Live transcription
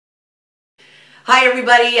Hi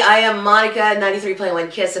everybody, I am Monika, 93.1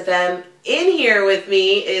 Kiss FM. In here with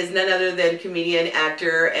me is none other than comedian,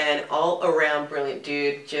 actor, and all-around brilliant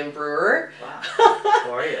dude, Jim Breuer. Wow.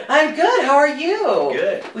 How are you? I'm good, how are you?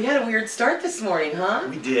 Good. We had a weird start this morning, huh?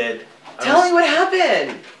 We did. Tell me what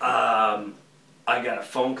happened. I got a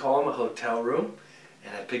phone call in my hotel room,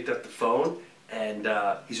 and I picked up the phone, and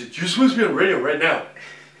he said, "You're supposed to be on the radio right now."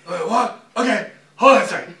 I went, "What? Okay, hold on a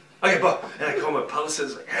second. Okay, but," and I called my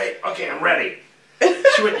publicist, like, "Hey, okay, I'm ready."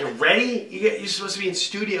 She went, "You're ready? You're supposed to be in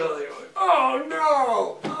studio." Like, "Oh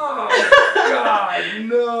no! Oh God,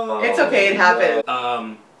 no!" It's okay, it happened.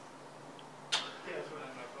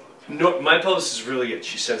 No, my publicist is really good.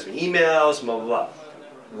 She sends me emails, blah blah blah.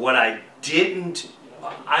 What I didn't,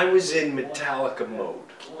 I was in Metallica mode.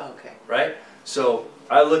 Okay. Right? So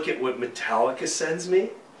I look at what Metallica sends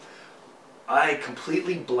me. I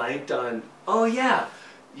completely blanked on, oh yeah,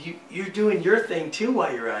 you're doing your thing too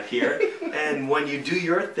while you're out here. And when you do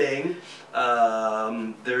your thing,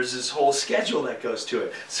 there's this whole schedule that goes to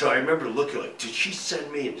it. So I remember looking like, did she send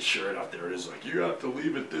me? And sure enough, there it is. Like, you have to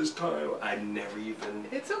leave at this time. I never even.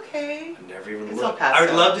 It's okay. I never even it's looked. I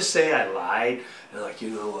would love to say I lied. And like,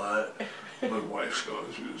 you know what? My wife's going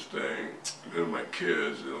through this thing, and my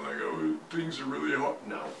kids, and like, oh, things are really hard.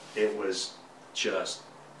 No, it was just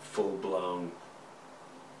full blown.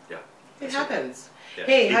 Yeah. It happens. Yeah.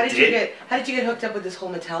 Hey, how did you get hooked up with this whole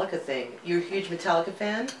Metallica thing? You're a huge Metallica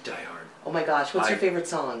fan? Die Hard. Oh my gosh, what's your favorite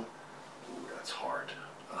song? Ooh, that's hard.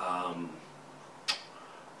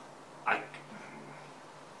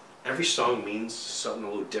 Every song means something a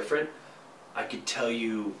little different. I could tell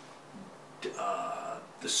you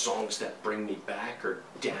the songs that bring me back are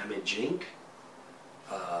Damage Inc.,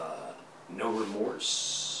 No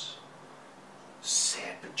Remorse,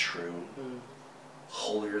 Sad But True,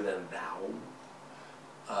 Holier Than Thou.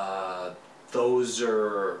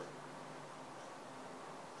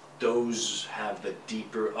 Those have the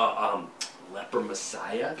deeper, Leper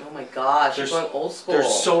Messiah. Oh my gosh, you're going old school.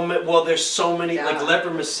 There's so many, well there's so many, yeah. like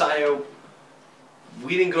Leper Messiah,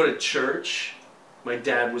 we didn't go to church. My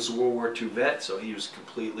dad was a World War II vet, so he was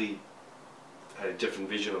completely, had a different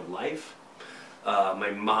vision of life.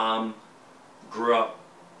 My mom grew up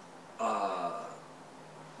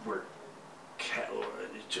where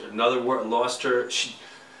another word lost her.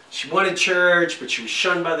 She wanted church, but she was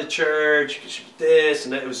shunned by the church because she was this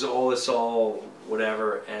and that. It was all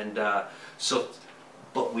whatever. And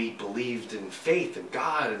but we believed in faith and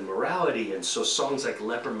God and morality, and so songs like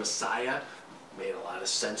Leper Messiah made a lot of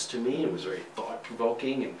sense to me. It was very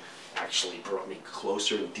thought-provoking and actually brought me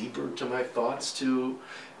closer and deeper to my thoughts too.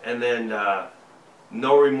 And then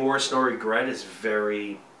No Remorse, No Regret is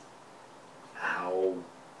very how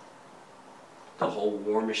the whole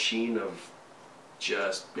war machine of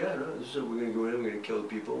just, yeah, no, this is what we're going to go in, we're going to kill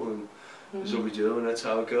people, and this is what we do, and that's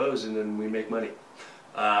how it goes, and then we make money.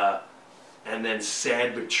 And then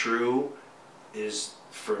Sad But True is,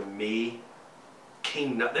 for me,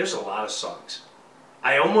 King Nut. There's a lot of songs.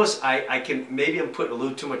 I can, maybe I'm putting a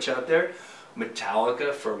little too much out there.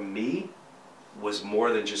 Metallica, for me, was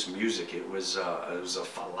more than just music. It was a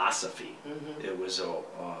philosophy. It was a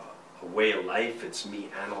way of life. It's me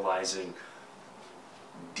analyzing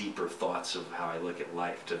deeper thoughts of how I look at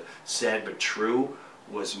life. To Sad But True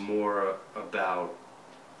was more about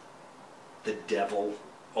the devil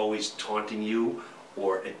always taunting you,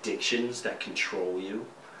 or addictions that control you.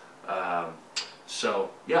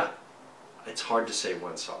 So yeah, it's hard to say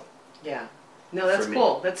one song. Yeah. No, that's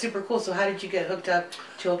cool. That's super cool. So how did you get hooked up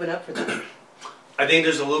to open up for them? I think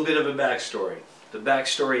there's a little bit of a backstory. The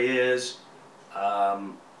backstory is,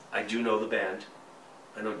 I do know the band.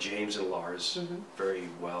 I know James and Lars very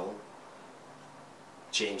well.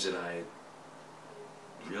 James and I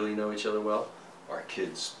really know each other well. Our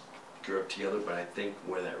kids grew up together, but I think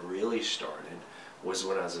where that really started was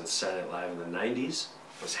when I was in Saturday Night Live in the 90s.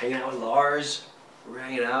 I was hanging out with Lars, we were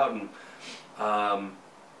hanging out, and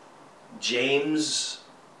James'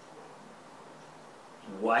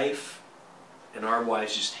 wife and our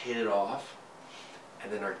wives just hit it off,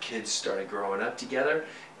 and then our kids started growing up together.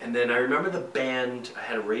 And then I remember the band, I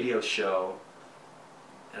had a radio show,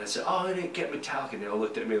 and I said, "Oh, I didn't get Metallica." And they all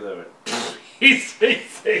looked at me and they went, he's gonna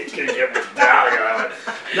get Metallica.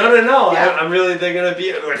 No, yeah. I'm really, they're gonna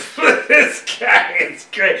be like, this guy, it's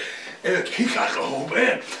great. And like, he got the whole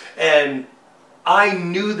band. And I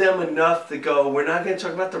knew them enough to go, we're not gonna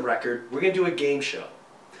talk about the record, we're gonna do a game show.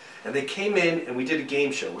 And they came in and we did a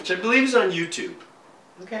game show, which I believe is on YouTube.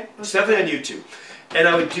 Okay. It's definitely on YouTube. And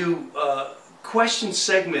I would do question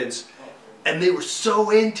segments, and they were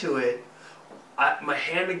so into it. My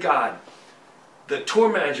hand to God, the tour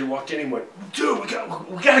manager walked in and went, "Dude, we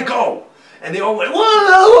gotta go." And they all went, whoa,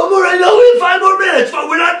 one more, I know, we have 5 more minutes, but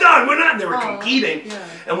we're not done, we're not. And they were competing. Yeah.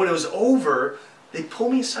 And when it was over, they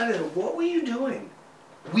pulled me aside and said, what were you doing?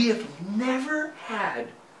 We have never had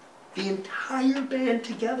the entire band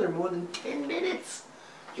together more than 10 minutes.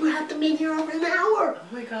 You have to meet here over an hour. Oh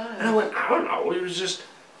my God. And I went, I don't know, it was just,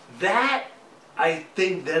 that I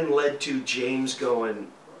think then led to James going,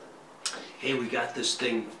 hey, we got this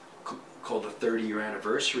thing called the 30-year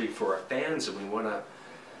anniversary for our fans, and we want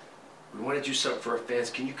to do something for our fans.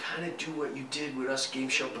 Can you kind of do what you did with us, Game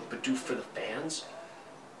Show, but do for the fans?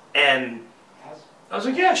 And I was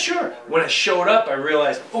like, yeah, sure. When I showed up, I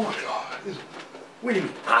realized, oh my God, what do you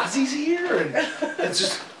mean, Ozzy's here? And it's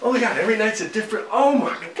just, oh my God, every night's a different, oh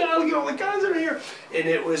my God, look at all the guys that are here. And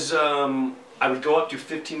it was, I would go up, do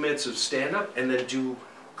 15 minutes of stand-up, and then do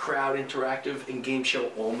crowd interactive and game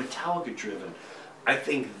show, all Metallica driven. I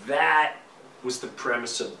think that was the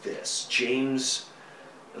premise of this. James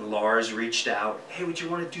and Lars reached out, hey, would you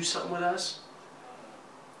want to do something with us?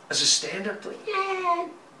 As a stand-up, like, yeah,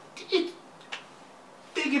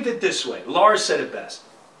 think of it this way. Lars said it best.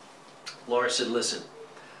 Lars said, listen,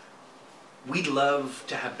 we'd love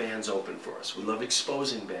to have bands open for us. We love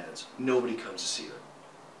exposing bands. Nobody comes to see them.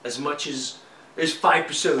 As much as there's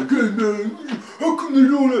 5% like, hey man, how come they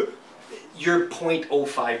don't have... You're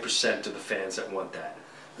 0.05% of the fans that want that.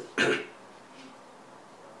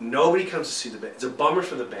 Nobody comes to see the band. It's a bummer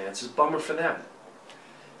for the bands. It's a bummer for them.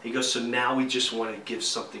 He goes, so now we just want to give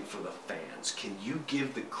something for the fans. Can you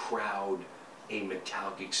give the crowd a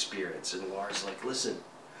Metallica experience? And Lars like, listen,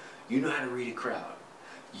 you know how to read a crowd.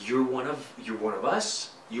 You're one of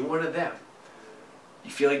us. You're one of them. You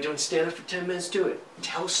feel like doing stand-up for 10 minutes? Do it.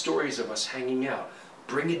 Tell stories of us hanging out.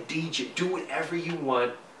 Bring a DJ. Do whatever you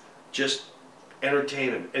want. Just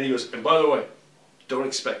entertain them. And he goes, and by the way, don't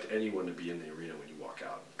expect anyone to be in the arena when you walk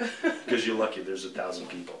out. Because you're lucky there's 1,000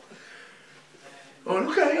 people. Oh,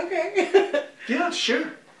 okay. Okay. Yeah,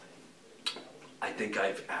 sure. I think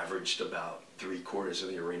I've averaged about 3/4 of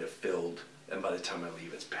the arena filled, and by the time I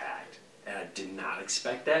leave, it's packed. And I did not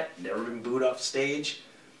expect that. Never been booed off stage.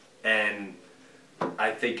 And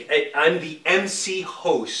I think I'm the MC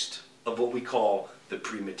host of what we call the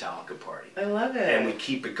pre-Metallica party. I love it. And we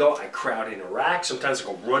keep it going. I crowd interact. Sometimes I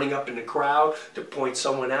go running up in the crowd to point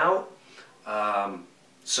someone out.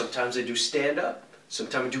 Sometimes I do stand-up.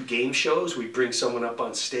 Sometimes I do game shows. We bring someone up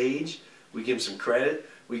on stage. We give them some credit.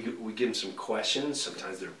 We give them some questions.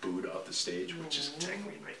 Sometimes they're booed off the stage, which is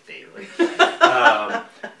technically my favorite.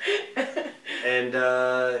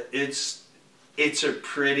 It's a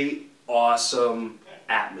pretty awesome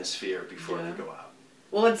atmosphere before they go out.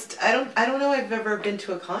 Well, I don't know I've ever been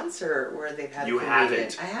to a concert where they've had. You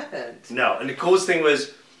haven't. I haven't. No, and the coolest thing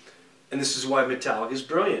was, and this is why Metallica is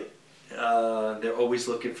brilliant. They're always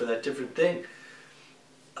looking for that different thing.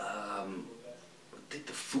 I think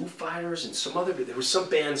the Foo Fighters and some other, there were some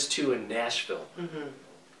bands too in Nashville, and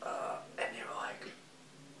they were like,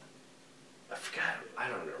 I forgot, I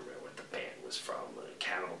don't remember what the band was from,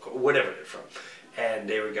 Cannibal Corpse, whatever they're from, and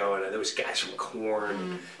they were going, there was guys from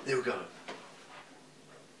Korn, they were going,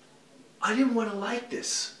 I didn't want to like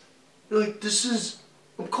this. They're like,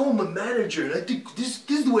 I'm calling my manager, and I think this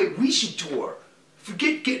is the way we should tour.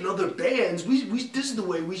 Forget getting other bands. This is the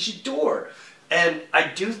way we should tour. And I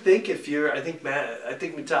do think I think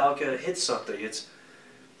Metallica hits something. It's,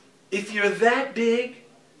 if you're that big,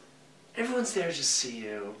 everyone's there to see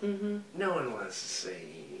you. No one wants to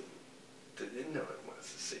see. No one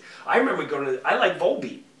wants to see. I remember going to. I like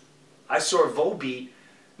Volbeat. I saw Volbeat.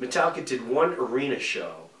 Metallica did one arena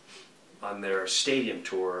show on their stadium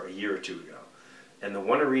tour a year or two ago, and the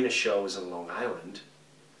one arena show was in Long Island,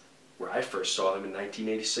 where I first saw them in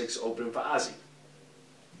 1986, opening for Ozzy.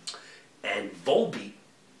 And Volbeat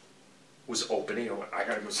was opening. I went, I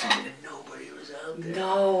gotta go see it. And nobody was out there.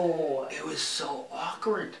 No. It was so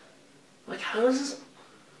awkward. Like, how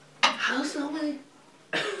nobody?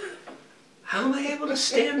 How am I able to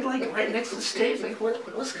stand like right next to the stage? Like,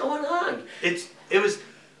 what's going on? It was,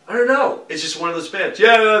 I don't know. It's just one of those bands.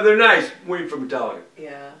 Yeah, they're nice. Waiting for Metallica.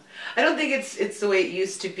 Yeah, I don't think it's the way it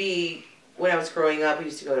used to be when I was growing up. We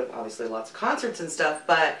used to go to obviously lots of concerts and stuff,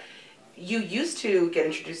 but you used to get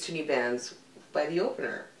introduced to new bands by the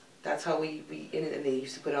opener. That's how and they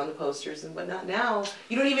used to put it on the posters and whatnot. Now,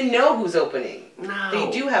 you don't even know who's opening. No.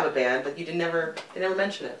 They do have a band, but they never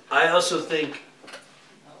mention it. I also think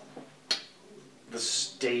the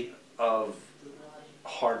state of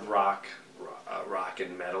hard rock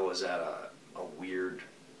and metal is at a weird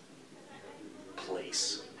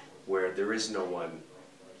place where there is no one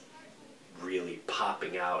really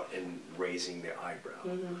popping out and raising their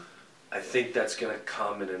eyebrow. I think that's going to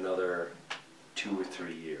come in another 2 or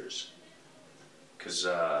 3 years. because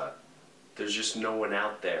there's just no one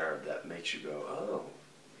out there that makes you go, oh.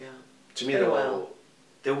 Yeah. To me,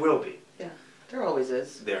 there will be. Yeah, there always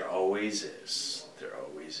is. There always is. There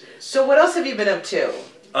always is. So what else have you been up to?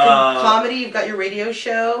 Comedy, you've got your radio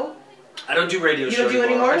show. I don't do radio show You don't do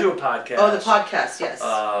anymore? I do a podcast. Oh, the podcast, yes.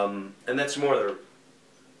 And that's more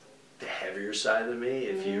the heavier side of me.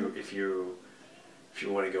 If you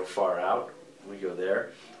want to go far out, we go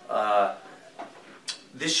there.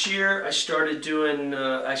 This year I started doing,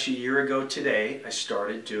 actually a year ago today, I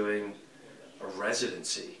started doing a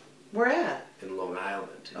residency. Where at? In Long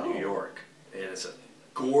Island, in New York. And it's a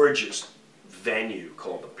gorgeous venue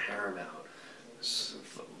called the Paramount. It's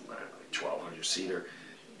like 1,200 seater.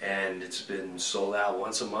 And it's been sold out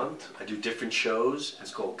once a month. I do different shows.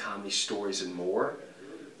 It's called Comedy Stories and More.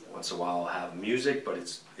 Once in a while I'll have music, but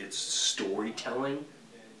it's storytelling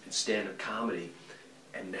and stand-up comedy.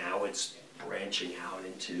 And now it's branching out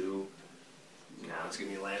into, now it's going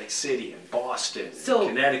to be Atlantic City and Boston and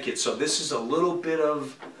Connecticut. So this is a little bit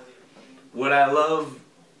of what I love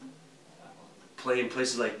playing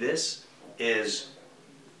places like this is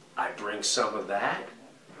I bring some of that,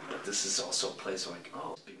 but this is also a place where like,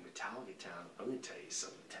 oh, it's big Metallica town. I'm going to tell you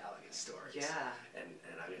some Metallica stories. Yeah. And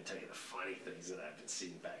I'm going to tell you the funny things that I've been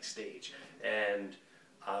seeing backstage. And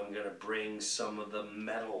I'm going to bring some of the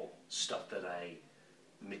metal stuff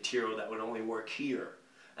material that would only work here.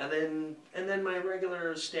 And then my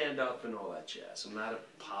regular stand-up and all that jazz. I'm not a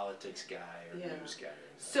politics guy or news guy.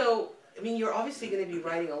 So, I mean, you're obviously going to be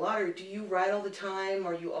writing a lot. Or do you write all the time?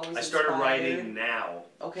 Or are you always I started writing now.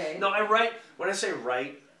 Okay. No, I write. When I say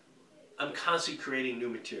write, I'm constantly creating new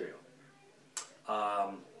material.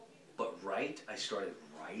 But I started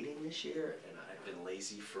writing this year, and I've been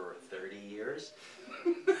lazy for 30 years.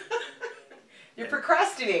 You're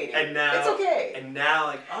procrastinating. And now it's okay. And now,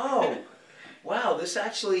 like, oh, wow, this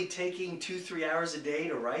actually taking 2-3 hours a day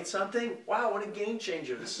to write something. Wow, what a game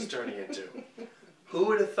changer this is turning into. Who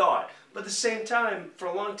would have thought? But at the same time, for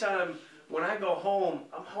a long time, when I go home,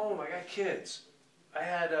 I'm home. I got kids. I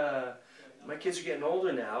had my kids are getting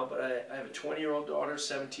older now, but I have a 20-year-old daughter,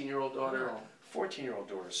 17-year-old daughter, 14-year-old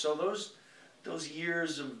daughter. So those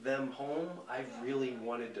years of them home, I really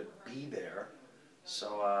wanted to be there.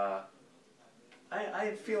 So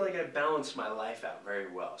I feel like I balanced my life out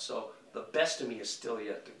very well. So the best of me is still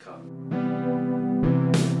yet to come.